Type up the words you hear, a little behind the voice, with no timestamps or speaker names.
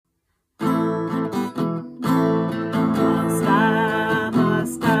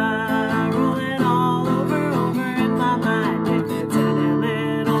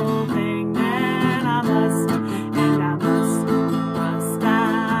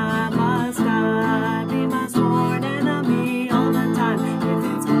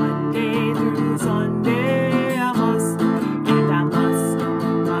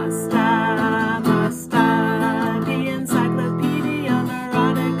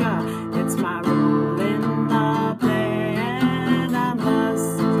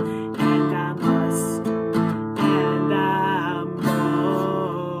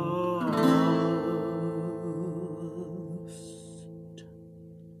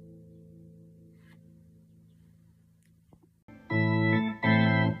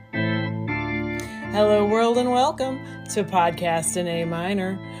Hello world and welcome to Podcast in A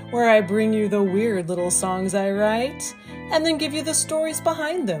Minor, where I bring you the weird little songs I write and then give you the stories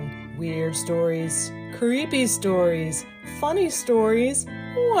behind them. Weird stories, creepy stories, funny stories,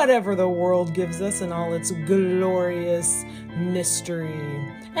 whatever the world gives us in all its glorious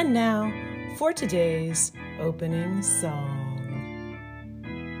mystery. And now for today's opening song.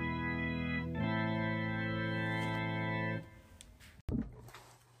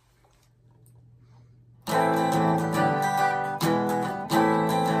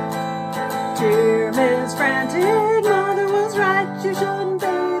 Dear Miss Frantic, Mother was right, you shouldn't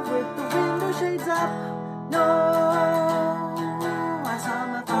bathe with the window shades up. No, I saw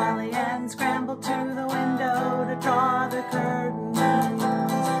my folly and scrambled to the window to draw the curtains.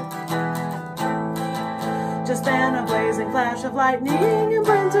 Just then a blazing flash of lightning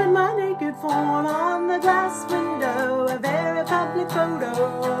imprinted my naked form on the glass window, a very public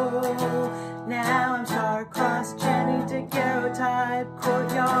photo. Now I'm star-crossed, Jenny Daguerreotype,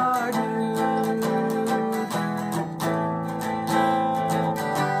 courtyard nude.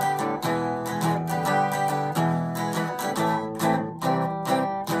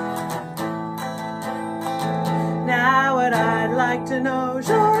 Now what I'd like to know,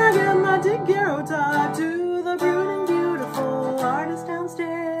 should I give my Daguerreotype to the brooding beautiful artist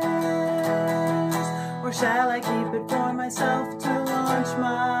downstairs? Or shall I keep it for myself to launch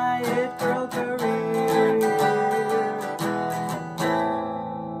my it girl career?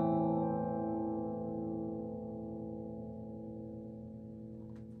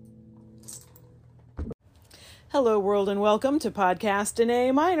 Hello world and welcome to Podcast in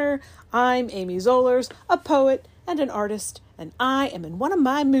A Minor. I'm Amy Zollers, a poet and an artist, and I am in one of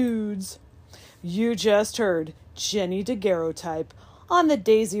my moods. You just heard Jenny Daguerreotype on the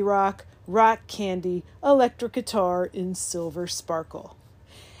Daisy Rock Candy electric guitar in silver sparkle.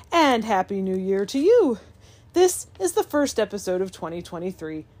 And Happy New Year to you! This is the first episode of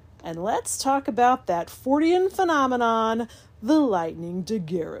 2023, and let's talk about that Fortean phenomenon, the lightning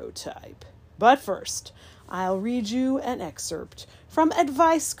daguerreotype. But first, I'll read you an excerpt from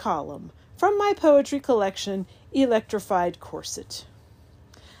Advice Column from my poetry collection, Electrified Corset.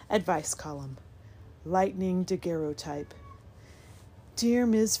 Advice Column, Lightning Daguerreotype. Dear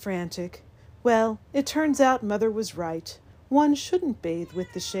Ms. Frantic, well, it turns out Mother was right. One shouldn't bathe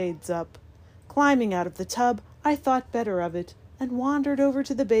with the shades up. Climbing out of the tub, I thought better of it and wandered over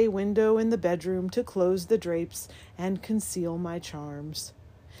to the bay window in the bedroom to close the drapes and conceal my charms.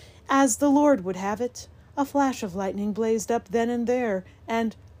 As the Lord would have it, a flash of lightning blazed up then and there,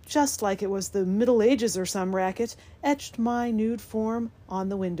 and, just like it was the Middle Ages or some racket, etched my nude form on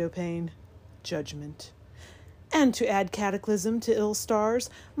the window pane. Judgment. And to add cataclysm to ill stars,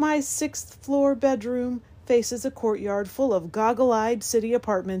 my 6th-floor bedroom faces a courtyard full of goggle-eyed city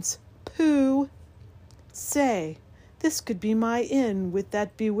apartments. Pooh! Say, this could be my inn with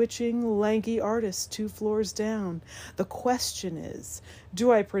that bewitching, lanky artist 2 floors down. The question is,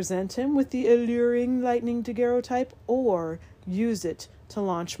 do I present him with the alluring lightning daguerreotype or use it to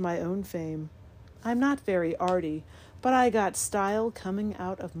launch my own fame? I'm not very arty, but I got style coming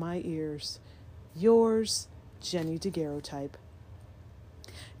out of my ears. Yours, Jenny Daguerreotype.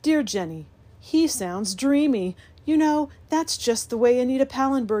 Dear Jenny, he sounds dreamy. You know, that's just the way Anita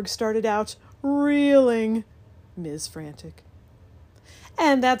Pallenberg started out, reeling. Ms. Frantic.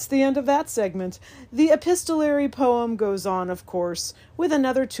 And that's the end of that segment. The epistolary poem goes on, of course, with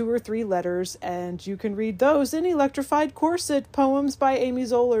another 2 or 3 letters, and you can read those in Electrified Corset, Poems by Amy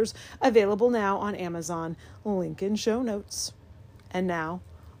Zollers, available now on Amazon. Link in show notes. And now,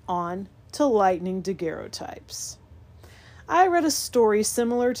 on to lightning daguerreotypes. I read a story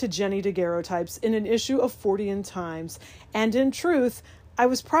similar to Jenny Daguerreotype's in an issue of Fortean Times, and in truth, I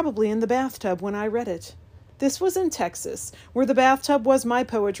was probably in the bathtub when I read it. This was in Texas, where the bathtub was my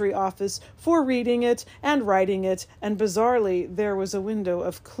poetry office for reading it and writing it, and bizarrely, there was a window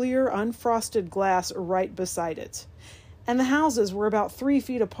of clear, unfrosted glass right beside it. And the houses were about 3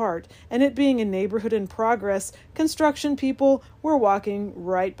 feet apart, and it being a neighborhood in progress, construction people were walking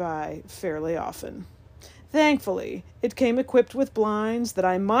right by fairly often. Thankfully, it came equipped with blinds that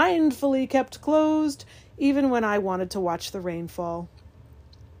I mindfully kept closed, even when I wanted to watch the rainfall.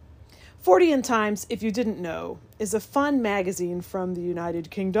 Fortean Times, if you didn't know, is a fun magazine from the United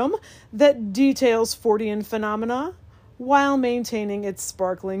Kingdom that details Fortean phenomena while maintaining its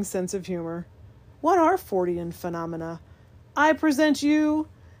sparkling sense of humor. What are Fortean phenomena? I present you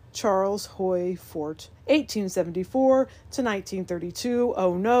Charles Hoy Fort, 1874 to 1932.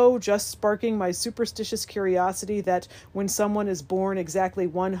 Oh no, just sparking my superstitious curiosity that when someone is born exactly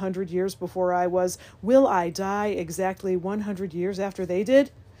 100 years before I was, will I die exactly 100 years after they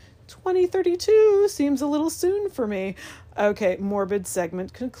did? 2032 seems a little soon for me. Okay, morbid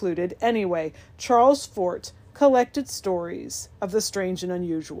segment concluded. Anyway, Charles Fort collected stories of the strange and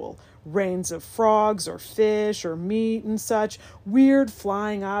unusual. Rains of frogs or fish or meat and such, weird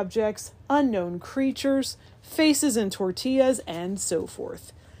flying objects, unknown creatures, faces in tortillas, and so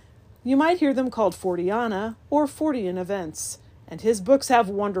forth. You might hear them called Forteana or Fortean events. And his books have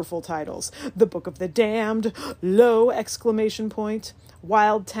wonderful titles. The Book of the Damned, Lo!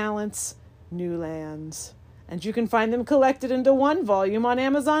 Wild Talents, New Lands. And you can find them collected into one volume on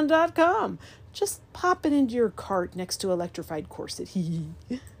Amazon.com. Just pop it into your cart next to Electrified Corset.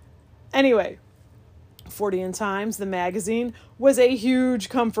 Anyway, Fortean Times, the magazine, was a huge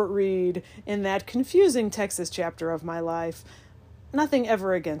comfort read in that confusing Texas chapter of my life. Nothing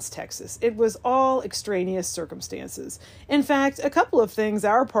ever against Texas. It was all extraneous circumstances. In fact, a couple of things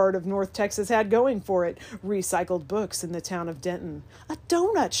our part of North Texas had going for it. Recycled books in the town of Denton. A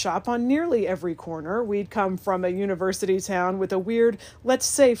donut shop on nearly every corner. We'd come from a university town with a weird, let's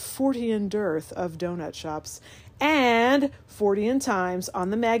say, Fortean dearth of donut shops. And Fortean Times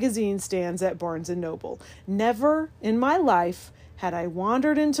on the magazine stands at Barnes & Noble. Never in my life had I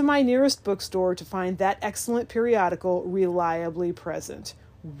wandered into my nearest bookstore to find that excellent periodical reliably present.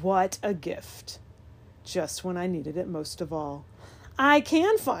 What a gift. Just when I needed it most of all. I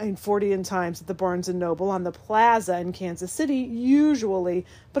can find Fortean Times at the Barnes & Noble on the plaza in Kansas City, usually,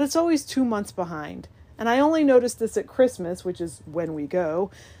 but it's always 2 months behind. And I only notice this at Christmas, which is when we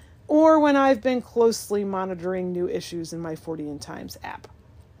go, or when I've been closely monitoring new issues in my Fortean Times app.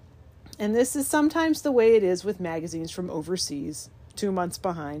 And this is sometimes the way it is with magazines from overseas, 2 months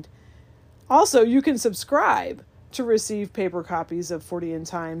behind. Also, you can subscribe to receive paper copies of Fortean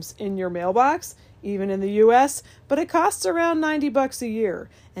Times in your mailbox, even in the U.S., but it costs around $90 a year.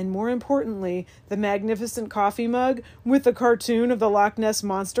 And more importantly, the magnificent coffee mug with the cartoon of the Loch Ness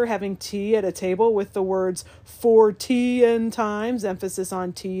Monster having tea at a table with the words Fortean Times, emphasis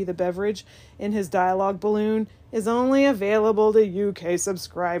on tea, the beverage, in his dialogue balloon, is only available to UK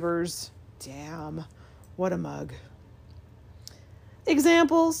subscribers. Damn, what a mug.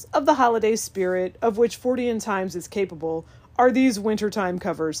 Examples of the holiday spirit of which Fortean Times is capable are these wintertime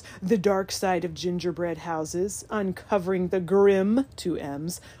covers: The Dark Side of Gingerbread Houses, uncovering the grim, 2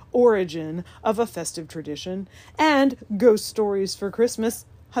 M's, origin of a festive tradition, and Ghost Stories for Christmas,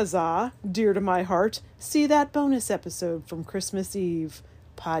 huzzah, dear to my heart, see that bonus episode from Christmas Eve,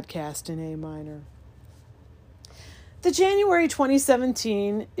 podcast in A minor. The January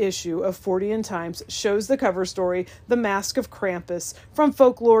 2017 issue of Fortean Times shows the cover story, The Mask of Krampus, from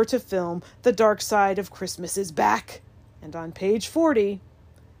folklore to film, The Dark Side of Christmas is Back. And on page 40,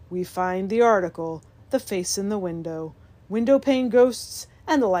 we find the article, The Face in the Window, Window Pane Ghosts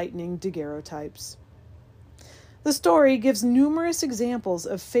and Lightning Daguerreotypes. The story gives numerous examples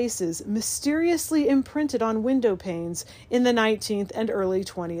of faces mysteriously imprinted on window panes in the 19th and early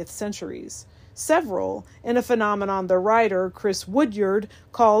 20th centuries. Several in a phenomenon the writer, Chris Woodyard,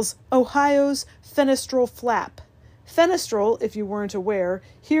 calls Ohio's fenestral flap. Fenestral, if you weren't aware,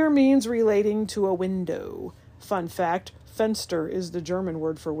 here means relating to a window. Fun fact, Fenster is the German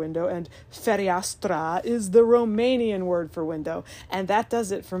word for window, and fereastra is the Romanian word for window. And that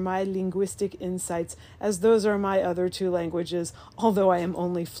does it for my linguistic insights, as those are my other 2 languages, although I am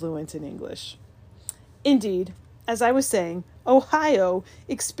only fluent in English. Indeed, as I was saying, Ohio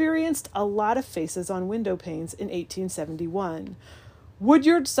experienced a lot of faces on window panes in 1871.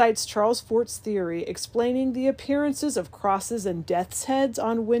 Woodyard cites Charles Fort's theory explaining the appearances of crosses and death's heads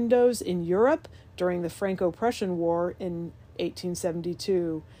on windows in Europe during the Franco-Prussian War in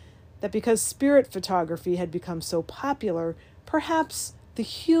 1872, that because spirit photography had become so popular, perhaps the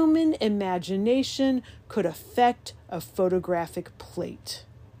human imagination could affect a photographic plate.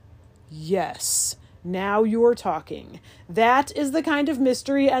 Yes, now you're talking. That is the kind of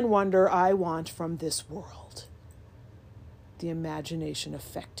mystery and wonder I want from this world. The imagination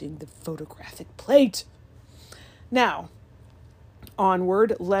affecting the photographic plate. Now,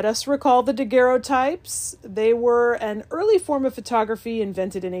 onward, let us recall the daguerreotypes. They were an early form of photography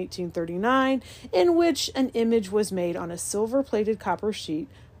invented in 1839, in which an image was made on a silver-plated copper sheet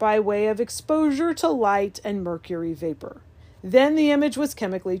by way of exposure to light and mercury vapor. Then the image was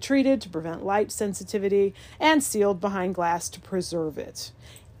chemically treated to prevent light sensitivity and sealed behind glass to preserve it.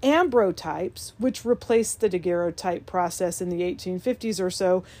 Ambrotypes, which replaced the daguerreotype process in the 1850s or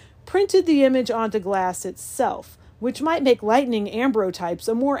so, printed the image onto glass itself, which might make lightning ambrotypes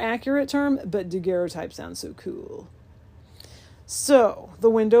a more accurate term, but daguerreotype sounds so cool. So,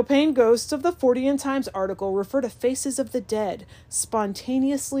 the window pane ghosts of the Fortean Times article refer to faces of the dead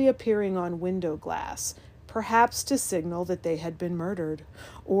spontaneously appearing on window glass, perhaps to signal that they had been murdered,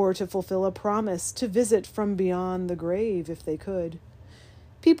 or to fulfill a promise to visit from beyond the grave if they could.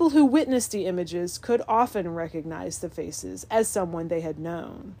 People who witnessed the images could often recognize the faces as someone they had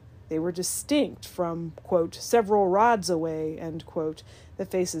known. They were distinct from, quote, several rods away, end quote. The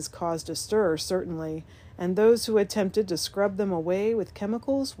faces caused a stir, certainly, and those who attempted to scrub them away with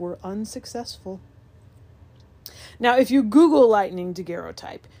chemicals were unsuccessful. Now, if you Google lightning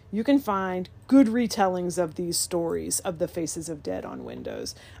daguerreotype, you can find good retellings of these stories of the faces of dead on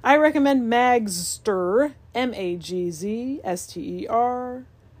windows. I recommend Magzster,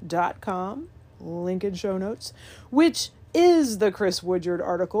 MAGZSTER.com, link in show notes, which is the Chris Woodyard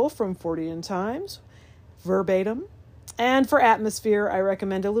article from Fortean Times, verbatim. And for atmosphere, I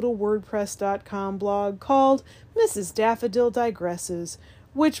recommend a little WordPress.com blog called Mrs. Daffodil Digresses,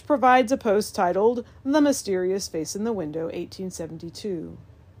 which provides a post titled The Mysterious Face in the Window, 1872.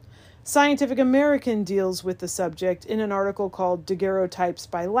 Scientific American deals with the subject in an article called Daguerreotypes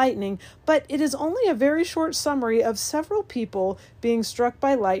by Lightning, but it is only a very short summary of several people being struck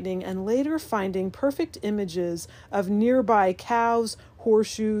by lightning and later finding perfect images of nearby cows,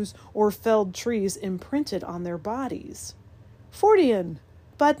 horseshoes, or felled trees imprinted on their bodies. Fortean,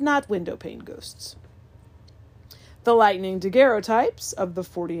 but not window pane ghosts. The lightning daguerreotypes of the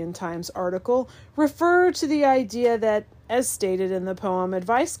Fortean Times article refer to the idea that, as stated in the poem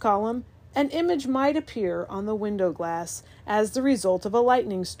advice column, an image might appear on the window glass as the result of a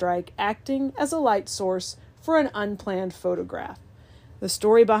lightning strike acting as a light source for an unplanned photograph. The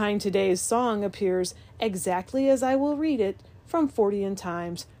story behind today's song appears exactly as I will read it from Fortean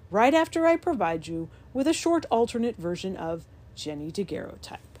Times right after I provide you with a short alternate version of Jenny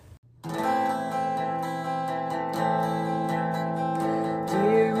Daguerreotype.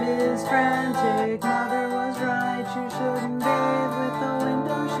 Dear Miss Frantic, Mother was right, you shouldn't bathe with the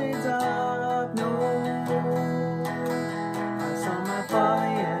window shades up, no. I saw my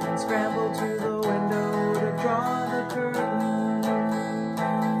folly and scrambled to the window to draw the curtains.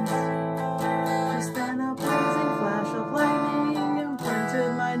 Just then a blazing flash of lightning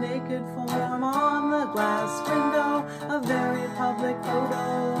imprinted my naked form on the glass window, a very public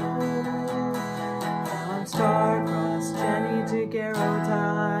photo. Now I'm star-crossed, Jenny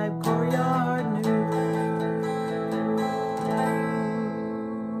Daguerreotype, courtyard nude.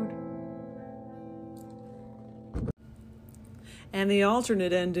 And the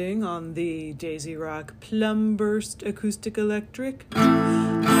alternate ending on the Daisy Rock Plum Burst Acoustic Electric.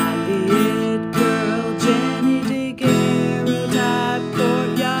 I'm the it girl, Jenny Daguerreotype,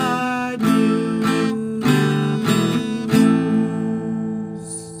 courtyard news.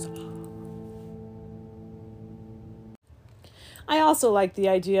 I also like the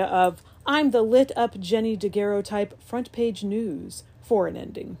idea of I'm the lit up Jenny Daguerreotype front page news for an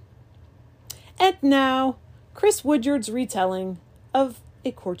ending. And now, Chris Woodyard's retelling of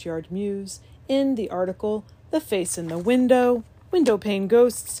A Courtyard Muse in the article The Face in the Window, Window Pane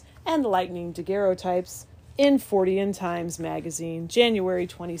Ghosts, and Lightning Daguerreotypes in Fortean Times Magazine, January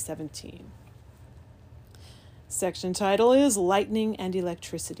 2017. Section title is Lightning and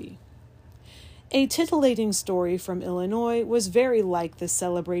Electricity. A titillating story from Illinois was very like the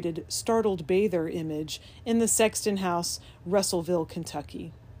celebrated startled bather image in the Sexton House, Russellville,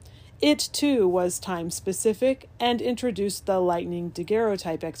 Kentucky. It, too, was time-specific and introduced the lightning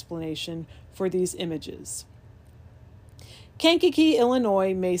daguerreotype explanation for these images. Kankakee,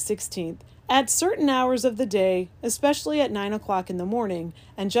 Illinois, May 16th. At certain hours of the day, especially at 9 o'clock in the morning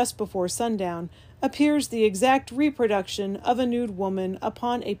and just before sundown, appears the exact reproduction of a nude woman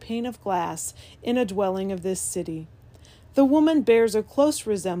upon a pane of glass in a dwelling of this city. The woman bears a close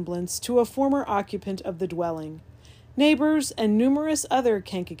resemblance to a former occupant of the dwelling. Neighbors and numerous other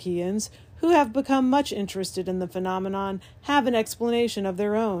Kankakeeans who have become much interested in the phenomenon have an explanation of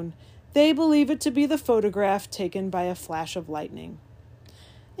their own. They believe it to be the photograph taken by a flash of lightning.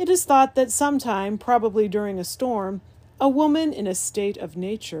 It is thought that sometime, probably during a storm, a woman in a state of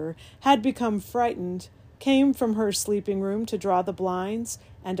nature had become frightened, came from her sleeping room to draw the blinds,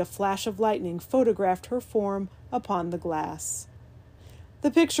 and a flash of lightning photographed her form upon the glass.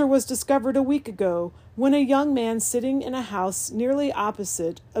 The picture was discovered a week ago when a young man sitting in a house nearly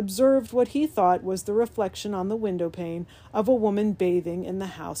opposite observed what he thought was the reflection on the window pane of a woman bathing in the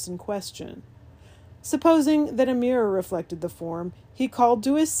house in question. Supposing that a mirror reflected the form, he called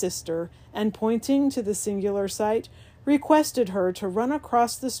to his sister and, pointing to the singular sight, requested her to run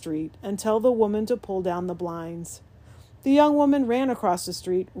across the street and tell the woman to pull down the blinds. The young woman ran across the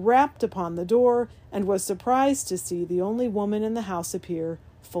street, rapped upon the door, and was surprised to see the only woman in the house appear,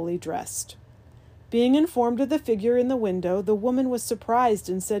 fully dressed. Being informed of the figure in the window, the woman was surprised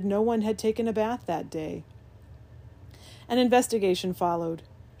and said no one had taken a bath that day. An investigation followed.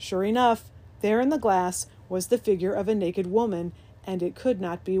 Sure enough, there in the glass was the figure of a naked woman, and it could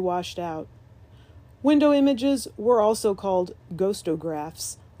not be washed out. Window images were also called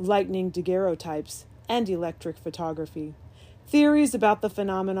ghostographs, lightning daguerreotypes, and electric photography. Theories about the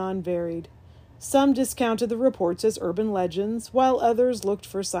phenomenon varied. Some discounted the reports as urban legends, while others looked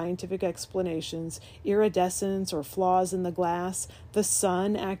for scientific explanations, iridescence or flaws in the glass, the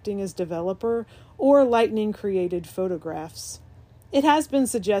sun acting as developer, or lightning-created photographs. It has been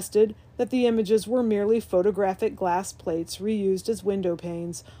suggested that the images were merely photographic glass plates reused as window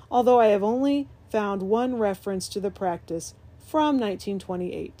panes, although I have only found one reference to the practice from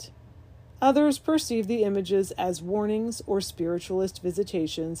 1928. Others perceive the images as warnings or spiritualist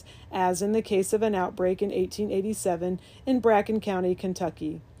visitations, as in the case of an outbreak in 1887 in Bracken County,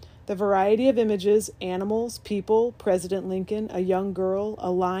 Kentucky. The variety of images, animals, people, President Lincoln, a young girl,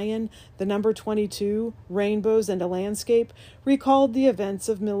 a lion, the number 22, rainbows, and a landscape, recalled the events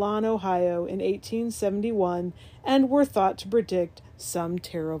of Milan, Ohio in 1871 and were thought to predict some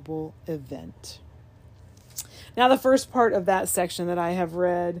terrible event. Now, the first part of that section that I have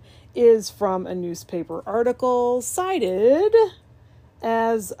read is from a newspaper article cited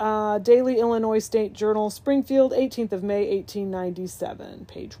as Daily Illinois State Journal, Springfield, 18th of May, 1897,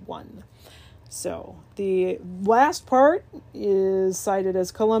 page 1. So, the last part is cited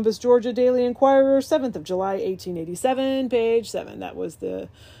as Columbus, Georgia Daily Inquirer, 7th of July, 1887, page 7. That was the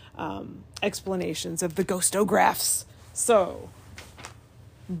explanations of the ghostographs. So,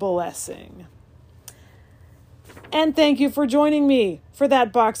 blessing. And thank you for joining me for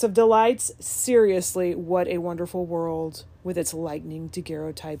that box of delights. Seriously, what a wonderful world with its lightning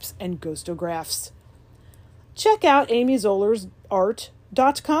daguerreotypes and ghostographs. Check out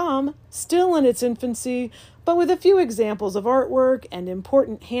amyzollersart.com, still in its infancy, but with a few examples of artwork and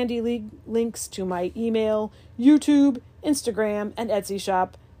important handy links to my email, YouTube, Instagram, and Etsy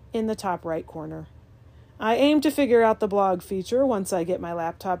shop in the top right corner. I aim to figure out the blog feature once I get my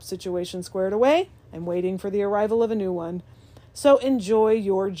laptop situation squared away. I'm waiting for the arrival of a new one. So enjoy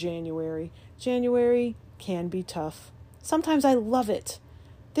your January. January can be tough. Sometimes I love it.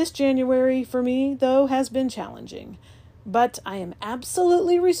 This January, for me, though, has been challenging. But I am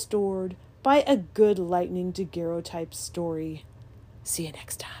absolutely restored by a good lightning daguerreotype story. See you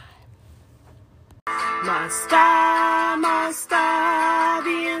next time. My star,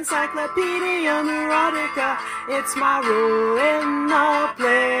 the Encyclopedia Neurotica. It's my role in the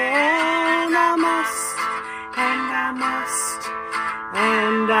play, and I must